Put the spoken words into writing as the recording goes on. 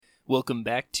Welcome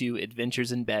back to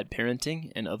Adventures in Bad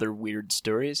Parenting and Other Weird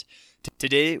Stories.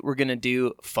 Today we're going to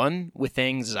do fun with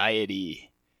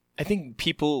anxiety. I think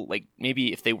people, like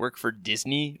maybe if they work for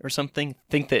Disney or something,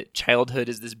 think that childhood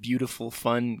is this beautiful,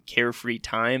 fun, carefree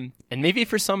time. And maybe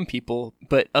for some people,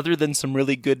 but other than some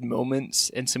really good moments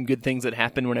and some good things that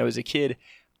happened when I was a kid,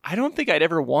 I don't think I'd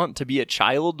ever want to be a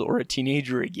child or a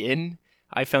teenager again.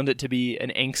 I found it to be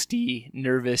an angsty,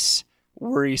 nervous,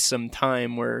 worrisome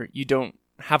time where you don't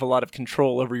have a lot of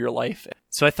control over your life.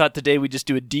 So I thought today we'd just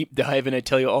do a deep dive and I'd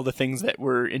tell you all the things that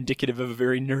were indicative of a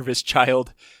very nervous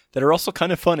child that are also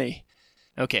kind of funny.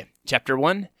 Okay, Chapter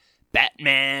 1,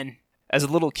 Batman. As a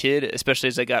little kid, especially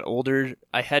as I got older,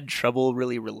 I had trouble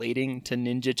really relating to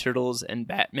Ninja Turtles and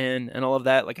Batman and all of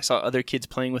that. Like I saw other kids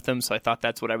playing with them, so I thought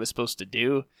that's what I was supposed to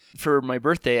do. For my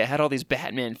birthday, I had all these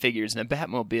Batman figures and a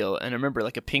Batmobile, and I remember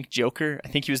like a pink Joker. I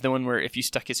think he was the one where if you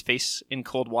stuck his face in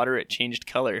cold water, it changed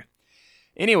color.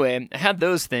 Anyway, I had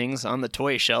those things on the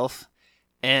toy shelf,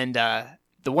 and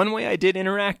the one way I did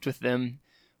interact with them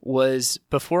was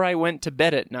before I went to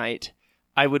bed at night,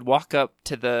 I would walk up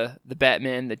to the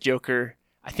Batman, the Joker,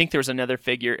 I think there was another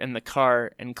figure in the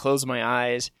car, and close my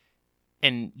eyes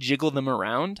and jiggle them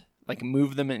around, like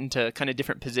move them into kind of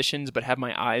different positions, but have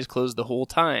my eyes closed the whole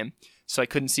time so I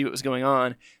couldn't see what was going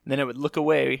on. And then I would look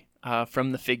away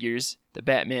from the figures, the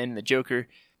Batman and the Joker,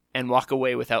 and walk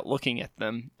away without looking at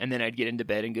them, and then I'd get into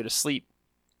bed and go to sleep.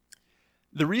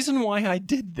 The reason why I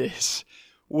did this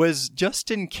was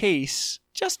just in case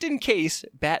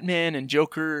Batman and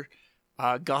Joker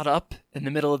got up in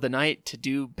the middle of the night to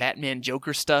do Batman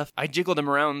Joker stuff. I jiggled them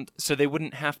around so they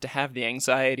wouldn't have to have the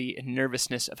anxiety and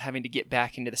nervousness of having to get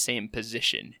back into the same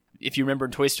position. If you remember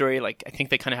in Toy Story, like I think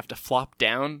they kind of have to flop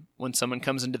down when someone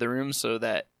comes into the room so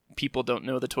that people don't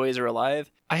know the toys are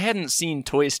alive. I hadn't seen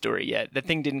Toy Story yet. That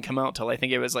thing didn't come out till I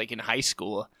think it was like in high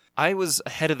school. I was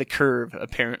ahead of the curve,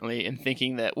 apparently, in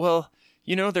thinking that, well,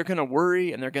 you know, they're going to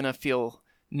worry and they're going to feel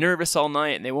nervous all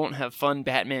night and they won't have fun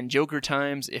Batman Joker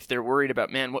times if they're worried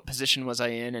about, man, what position was I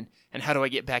in and how do I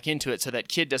get back into it so that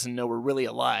kid doesn't know we're really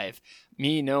alive.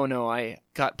 Me, no, I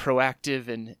got proactive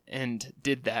and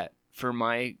did that for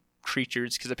my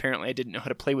creatures because apparently I didn't know how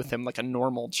to play with them like a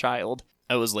normal child.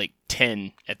 I was like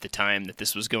 10 at the time that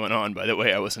this was going on. By the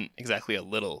way, I wasn't exactly a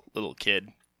little kid,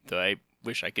 though I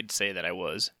wish I could say that I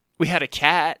was. We had a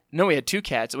cat. No, we had 2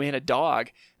 cats, and we had a dog.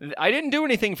 I didn't do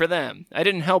anything for them. I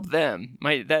didn't help them.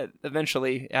 That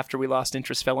eventually, after we lost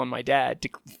interest, fell on my dad to,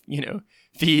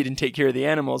 feed and take care of the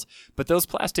animals. But those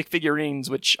plastic figurines,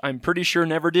 which I'm pretty sure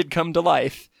never did come to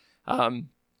life,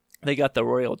 they got the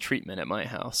royal treatment at my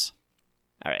house.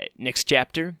 All right, next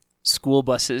chapter, school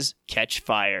buses catch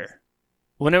fire.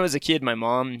 When I was a kid, my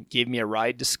mom gave me a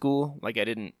ride to school. Like I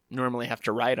didn't normally have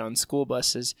to ride on school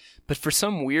buses. But for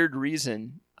some weird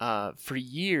reason, for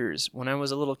years when I was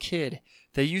a little kid,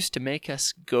 they used to make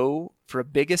us go for a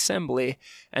big assembly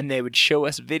and they would show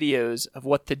us videos of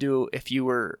what to do if you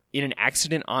were in an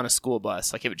accident on a school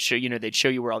bus. Like it would show, they'd show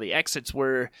you where all the exits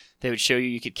were. They would show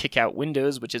you could kick out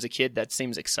windows, which as a kid, that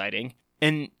seems exciting.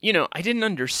 And, I didn't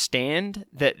understand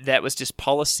that was just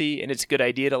policy and it's a good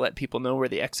idea to let people know where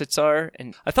the exits are.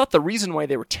 And I thought the reason why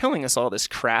they were telling us all this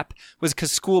crap was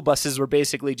because school buses were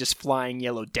basically just flying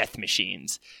yellow death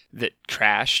machines that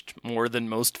crashed more than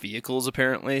most vehicles,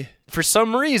 apparently. For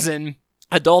some reason,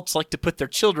 adults like to put their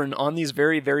children on these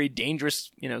very, very dangerous,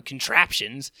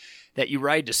 contraptions that you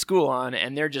ride to school on,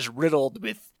 and they're just riddled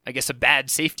with, I guess, a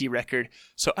bad safety record.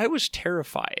 So I was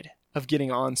terrified of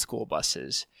getting on school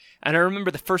buses. And I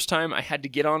remember the first time I had to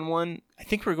get on one, I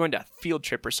think we were going to a field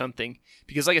trip or something,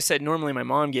 because like I said, normally my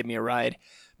mom gave me a ride,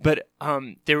 but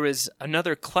there was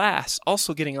another class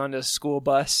also getting onto a school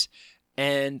bus,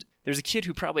 and there's a kid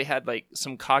who probably had like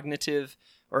some cognitive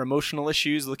or emotional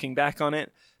issues looking back on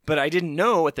it, but I didn't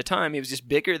know at the time. He was just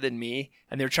bigger than me,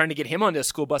 and they were trying to get him onto a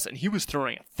school bus, and he was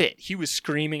throwing a fit. He was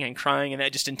screaming and crying, and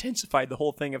that just intensified the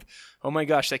whole thing of, oh my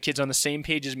gosh, that kid's on the same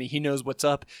page as me. He knows what's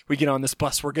up. We get on this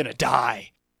bus, we're going to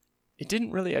die. It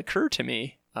didn't really occur to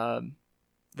me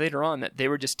later on that they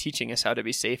were just teaching us how to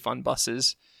be safe on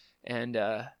buses and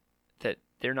that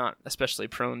they're not especially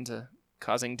prone to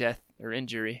causing death or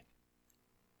injury.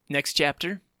 Next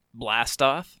chapter, blast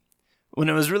off. When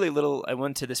I was really little, I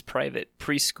went to this private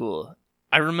preschool.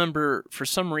 I remember for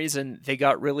some reason they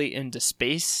got really into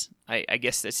space. I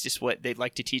guess that's just what they'd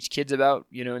like to teach kids about,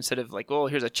 instead of like, oh,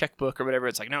 here's a checkbook or whatever.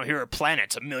 It's like, no, here are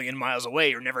planets a million miles away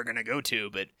you're never going to go to.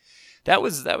 But that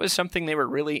was something they were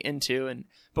really into.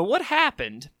 But what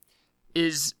happened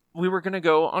is we were going to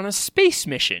go on a space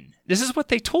mission. This is what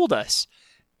they told us.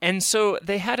 And so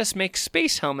they had us make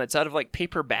space helmets out of like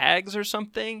paper bags or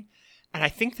something. And I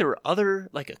think there were other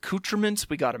like accoutrements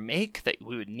we got to make that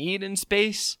we would need in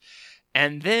space.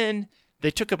 And then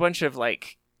they took a bunch of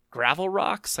like gravel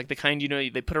rocks, like the kind,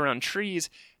 they put around trees,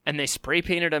 and they spray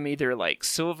painted them either like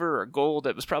silver or gold.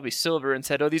 It was probably silver, and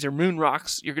said, oh, these are moon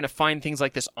rocks. You're going to find things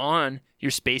like this on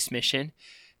your space mission.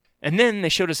 And then they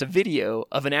showed us a video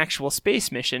of an actual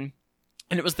space mission.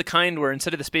 And it was the kind where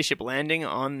instead of the spaceship landing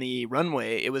on the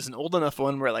runway, it was an old enough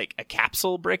one where like a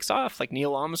capsule breaks off, like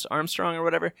Neil Armstrong or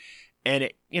whatever. And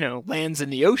it, lands in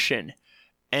the ocean.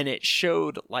 And it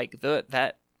showed like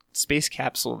that space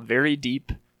capsule very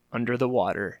deep under the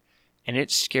water. And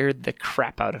it scared the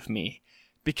crap out of me.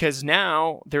 Because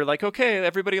now they're like, okay,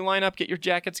 everybody line up, get your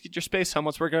jackets, get your space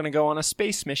helmets. We're going to go on a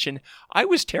space mission. I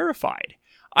was terrified.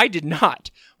 I did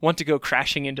not want to go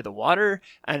crashing into the water,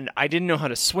 and I didn't know how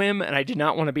to swim, and I did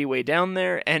not want to be way down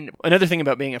there. And another thing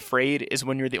about being afraid is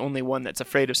when you're the only one that's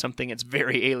afraid of something, it's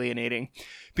very alienating.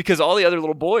 Because all the other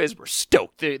little boys were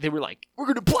stoked. They were like, we're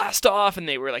going to blast off, and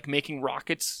they were like making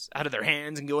rockets out of their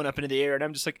hands and going up into the air, and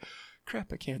I'm just like,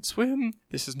 crap, I can't swim.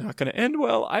 This is not going to end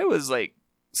well. I was like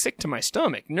sick to my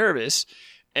stomach, nervous,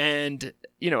 and,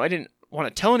 I didn't want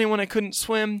to tell anyone I couldn't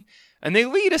swim. And they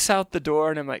lead us out the door,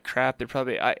 and I'm like, crap, they're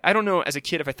probably... I don't know, as a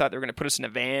kid, if I thought they were going to put us in a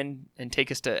van and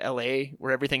take us to L.A.,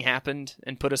 where everything happened,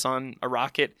 and put us on a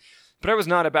rocket. But I was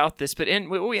not about this. But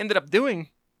what we ended up doing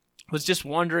was just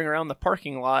wandering around the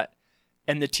parking lot,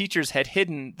 and the teachers had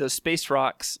hidden those space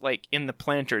rocks, like, in the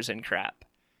planters and crap.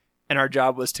 And our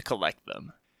job was to collect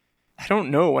them. I don't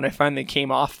know when I finally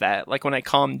came off that, like when I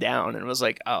calmed down and was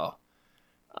like, oh,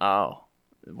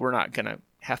 we're not going to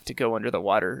have to go under the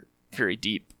water very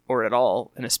deep or at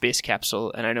all in a space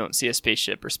capsule, and I don't see a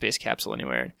spaceship or space capsule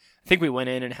anywhere. I think we went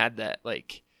in and had that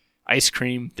like ice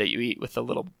cream that you eat with a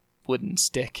little wooden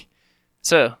stick.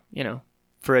 So,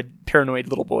 for a paranoid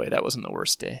little boy, that wasn't the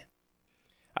worst day.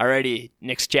 Alrighty,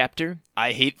 next chapter.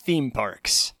 I hate theme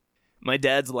parks. My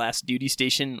dad's last duty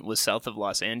station was south of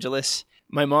Los Angeles.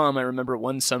 My mom, I remember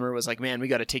one summer, was like, man, we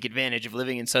got to take advantage of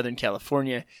living in Southern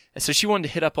California. And so she wanted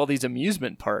to hit up all these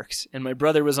amusement parks. And my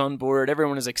brother was on board.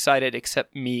 Everyone was excited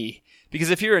except me. Because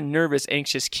if you're a nervous,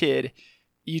 anxious kid,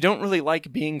 you don't really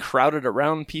like being crowded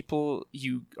around people.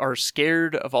 You are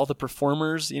scared of all the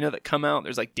performers, that come out.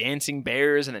 There's like dancing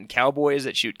bears and then cowboys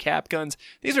that shoot cap guns.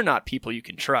 These are not people you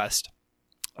can trust.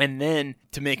 And then,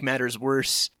 to make matters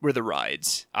worse, were the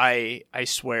rides. I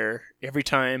swear, every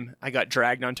time I got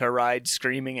dragged onto a ride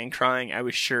screaming and crying, I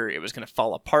was sure it was going to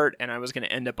fall apart and I was going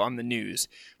to end up on the news.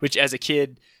 Which, as a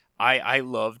kid, I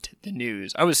loved the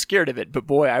news. I was scared of it, but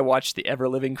boy, I watched the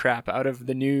ever-living crap out of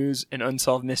the news and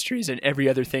Unsolved Mysteries and every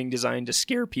other thing designed to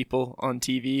scare people on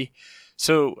TV.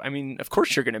 So, I mean, of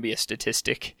course you're going to be a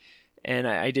statistic. And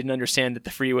I didn't understand that the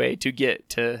freeway to get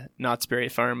to Knott's Berry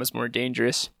Farm was more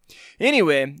dangerous.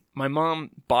 Anyway, my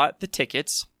mom bought the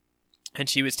tickets, and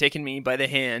she was taking me by the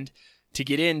hand to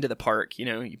get into the park,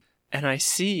 and I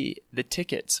see the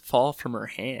tickets fall from her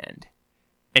hand.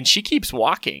 And she keeps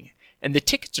walking, and the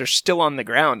tickets are still on the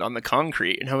ground, on the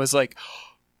concrete. And I was like,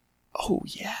 oh,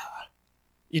 yeah.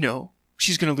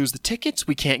 She's going to lose the tickets.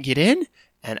 We can't get in.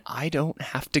 And I don't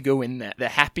have to go in that. The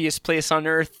happiest place on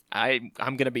earth. I'm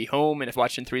going to be home and if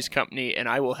watching Three's Company, and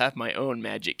I will have my own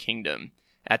magic kingdom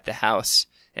at the house.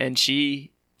 And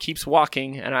she keeps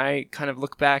walking, and I kind of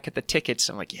look back at the tickets.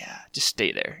 I'm like, yeah, just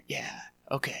stay there. Yeah,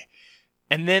 okay.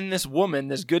 And then this woman,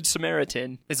 this good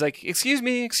Samaritan, is like, excuse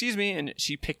me. And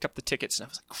she picked up the tickets, and I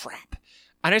was like, crap.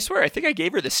 And I swear, I think I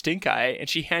gave her the stink eye, and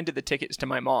she handed the tickets to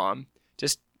my mom.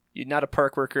 Just not a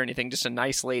park worker or anything, just a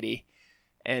nice lady.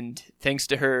 And thanks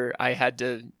to her, I had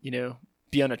to,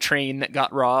 be on a train that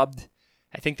got robbed.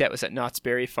 I think that was at Knott's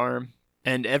Berry Farm.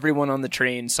 And everyone on the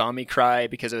train saw me cry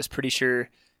because I was pretty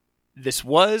sure this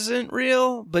wasn't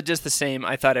real. But just the same,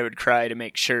 I thought I would cry to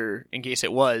make sure in case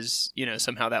it was,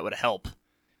 somehow that would help.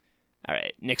 All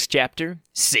right, next chapter,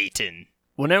 Satan.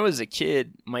 When I was a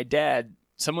kid, my dad,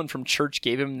 someone from church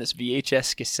gave him this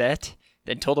VHS cassette,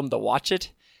 then told him to watch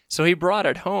it. So he brought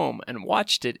it home and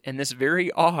watched it, and this very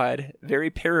odd, very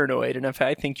paranoid, and if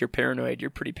I think you're paranoid, you're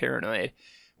pretty paranoid,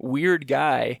 weird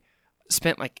guy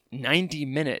spent like 90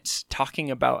 minutes talking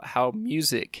about how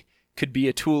music could be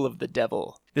a tool of the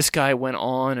devil. This guy went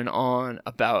on and on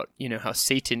about, how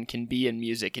Satan can be in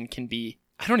music and can be,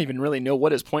 I don't even really know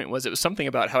what his point was. It was something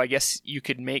about how I guess you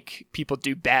could make people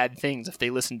do bad things if they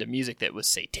listened to music that was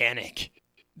satanic.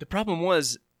 The problem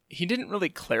was, he didn't really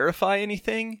clarify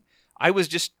anything. I was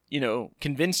just,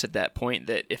 convinced at that point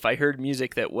that if I heard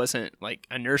music that wasn't like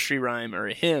a nursery rhyme or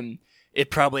a hymn,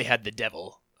 it probably had the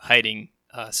devil hiding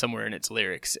somewhere in its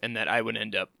lyrics, and that I would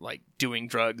end up like doing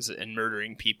drugs and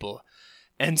murdering people.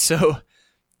 And so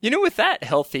With that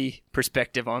healthy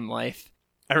perspective on life,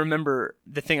 I remember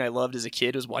the thing I loved as a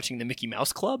kid was watching the Mickey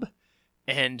Mouse Club.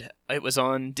 And it was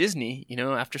on Disney,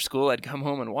 after school I'd come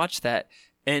home and watch that.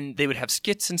 And they would have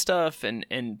skits and stuff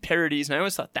and parodies. And I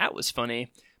always thought that was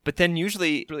funny. But then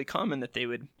usually really common that they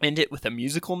would end it with a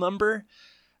musical number.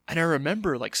 And I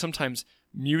remember sometimes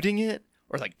muting it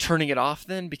or turning it off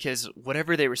then because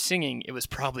whatever they were singing, it was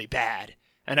probably bad.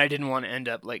 And I didn't want to end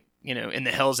up in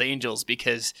the Hells Angels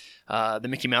because the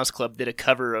Mickey Mouse Club did a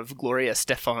cover of Gloria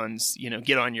Estefan's,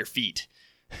 Get on Your Feet.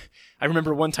 I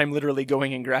remember one time literally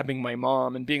going and grabbing my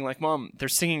mom and being like, Mom, they're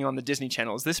singing on the Disney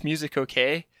Channel. Is this music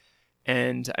okay?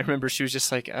 And I remember she was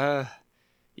just like, yeah,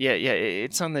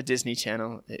 it's on the Disney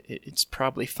Channel. It's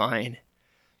probably fine.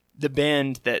 The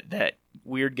band that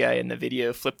weird guy in the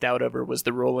video flipped out over was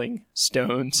the Rolling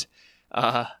Stones.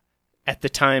 At the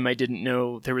time, I didn't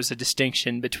know there was a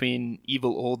distinction between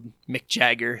evil old Mick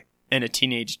Jagger and a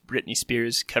teenage Britney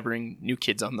Spears covering New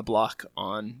Kids on the Block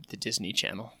on the Disney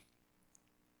Channel.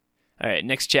 All right,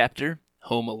 next chapter,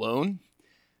 Home Alone.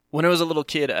 When I was a little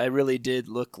kid, I really did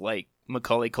look like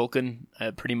Macaulay Culkin,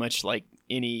 pretty much like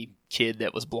any kid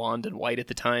that was blonde and white at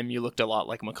the time. You looked a lot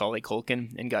like Macaulay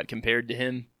Culkin and got compared to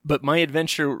him. But my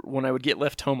adventure when I would get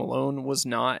left home alone was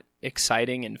not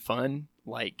exciting and fun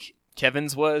like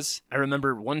Kevin's was. I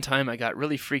remember one time I got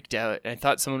really freaked out and I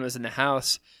thought someone was in the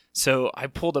house. So I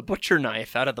pulled a butcher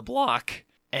knife out of the block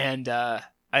and I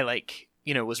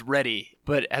was ready.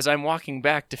 But as I'm walking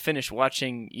back to finish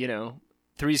watching,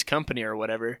 Three's Company or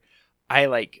whatever,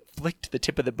 I flicked the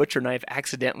tip of the butcher knife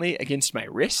accidentally against my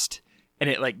wrist. And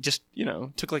it just,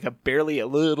 took a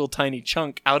little tiny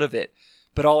chunk out of it.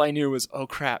 But all I knew was, oh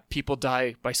crap, people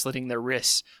die by slitting their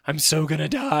wrists. I'm so gonna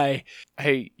die.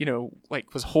 I,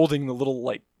 was holding the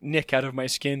little nick out of my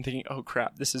skin thinking, oh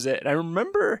crap, this is it. And I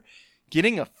remember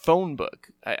getting a phone book.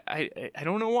 I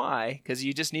don't know why, because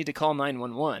you just need to call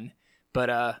 911.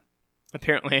 But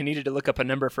apparently I needed to look up a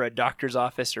number for a doctor's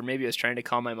office, or maybe I was trying to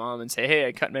call my mom and say, hey,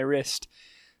 I cut my wrist.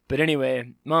 But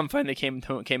anyway, Mom finally came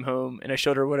home, and I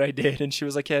showed her what I did, and she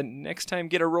was like, yeah, next time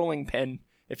get a rolling pin.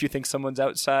 If you think someone's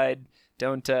outside,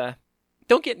 don't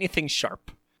get anything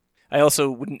sharp. I also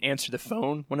wouldn't answer the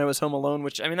phone when I was home alone,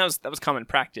 which, that was common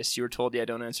practice. You were told, yeah,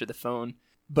 don't answer the phone.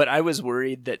 But I was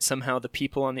worried that somehow the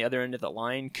people on the other end of the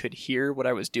line could hear what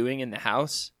I was doing in the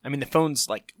house. The phone's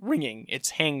ringing.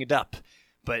 It's hanged up.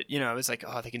 But, I was like,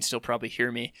 oh, they can still probably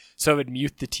hear me. So I would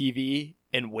mute the TV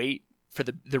and wait for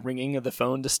the ringing of the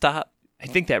phone to stop. I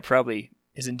think that probably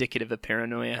is indicative of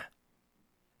paranoia.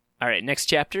 All right, next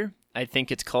chapter. I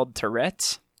think it's called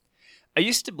Tourette's. I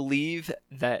used to believe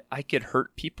that I could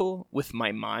hurt people with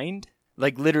my mind.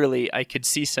 Literally, I could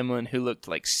see someone who looked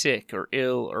sick or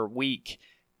ill or weak,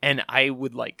 and I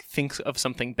would think of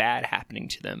something bad happening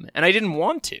to them. And I didn't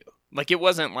want to. It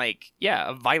wasn't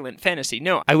a violent fantasy.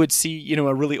 No, I would see,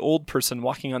 a really old person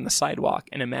walking on the sidewalk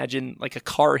and imagine a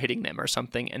car hitting them or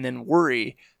something and then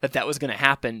worry that was going to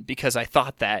happen because I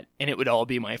thought that and it would all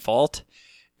be my fault.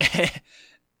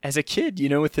 As a kid,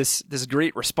 with this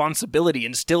great responsibility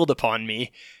instilled upon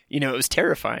me, it was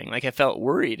terrifying. I felt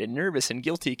worried and nervous and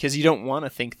guilty because you don't want to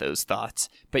think those thoughts,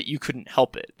 but you couldn't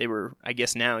help it. They were, I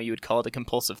guess now you would call it a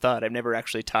compulsive thought. I've never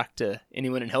actually talked to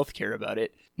anyone in healthcare about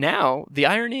it. Now, the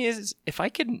irony is if I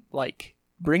could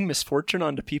bring misfortune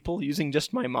onto people using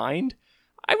just my mind,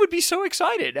 I would be so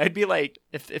excited. I'd be like,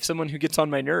 if someone who gets on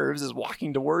my nerves is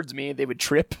walking towards me, they would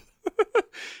trip.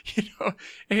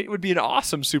 It would be an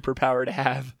awesome superpower to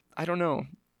have. I don't know.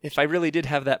 If I really did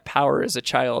have that power as a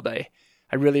child, I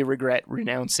really regret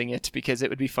renouncing it because it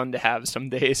would be fun to have some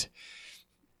days.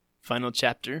 Final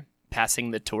chapter,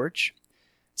 Passing the Torch.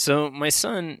 So my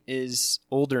son is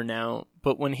older now,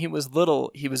 but when he was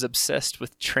little, he was obsessed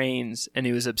with trains and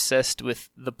he was obsessed with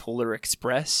the Polar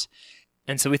Express.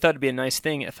 And so we thought it'd be a nice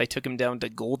thing if I took him down to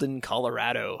Golden,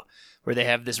 Colorado, where they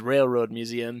have this railroad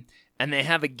museum. And they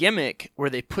have a gimmick where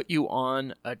they put you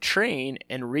on a train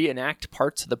and reenact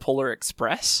parts of the Polar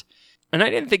Express. And I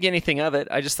didn't think anything of it.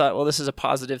 I just thought, well, this is a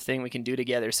positive thing we can do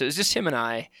together. So it was just him and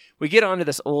I. We get onto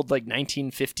this old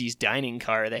 1950s dining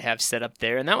car they have set up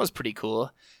there, and that was pretty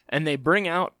cool. And they bring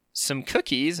out some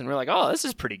cookies, and we're like, oh, this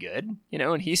is pretty good.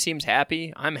 And he seems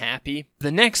happy. I'm happy.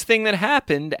 The next thing that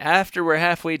happened after we're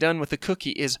halfway done with the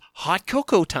cookie is hot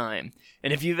cocoa time.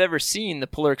 And if you've ever seen the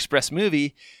Polar Express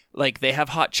movie, they have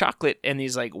hot chocolate and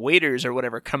these waiters or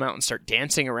whatever come out and start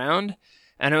dancing around.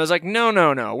 And I was like, no,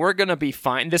 we're going to be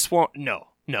fine. This won't, no.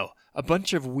 A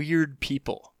bunch of weird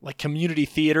people, community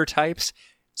theater types,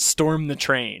 storm the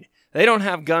train. They don't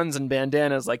have guns and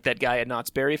bandanas like that guy at Knott's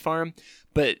Berry Farm,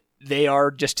 but they are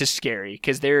just as scary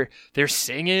because they're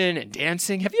singing and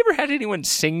dancing. Have you ever had anyone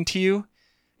sing to you?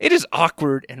 It is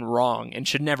awkward and wrong and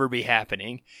should never be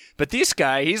happening. But this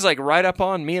guy, he's like right up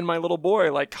on me and my little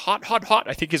boy, like hot, hot, hot,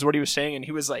 I think is what he was saying. And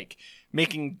he was like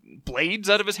making blades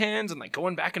out of his hands and like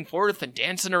going back and forth and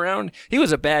dancing around. He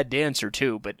was a bad dancer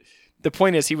too, but the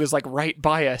point is he was like right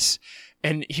by us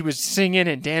and he was singing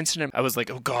and dancing. And I was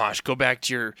like, oh gosh, go back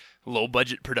to your low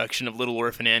budget production of Little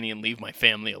Orphan Annie and leave my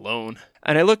family alone.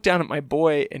 And I looked down at my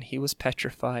boy and he was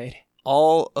petrified.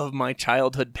 All of my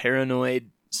childhood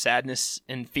paranoid sadness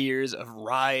and fears of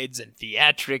rides and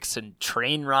theatrics and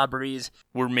train robberies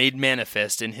were made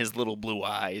manifest in his little blue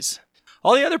eyes.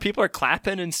 All the other people are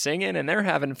clapping and singing and they're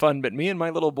having fun, but me and my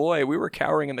little boy, we were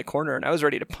cowering in the corner and I was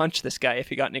ready to punch this guy if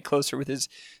he got any closer with his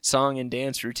song and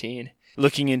dance routine.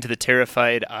 Looking into the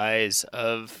terrified eyes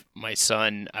of my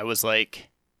son, I was like,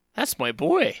 that's my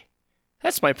boy.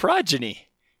 That's my progeny.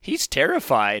 He's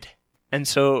terrified. And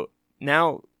so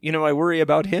now, I worry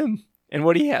about him and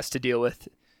what he has to deal with.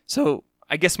 So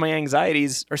I guess my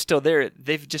anxieties are still there.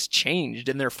 They've just changed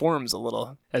in their forms a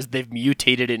little as they've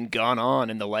mutated and gone on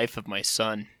in the life of my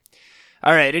son.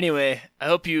 All right, anyway, I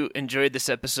hope you enjoyed this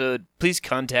episode. Please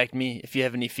contact me if you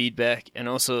have any feedback. And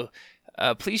also,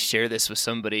 please share this with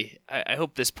somebody. I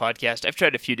hope this podcast, I've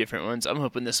tried a few different ones. I'm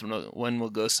hoping this one will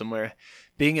go somewhere.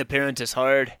 Being a parent is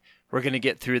hard. We're going to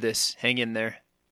get through this. Hang in there.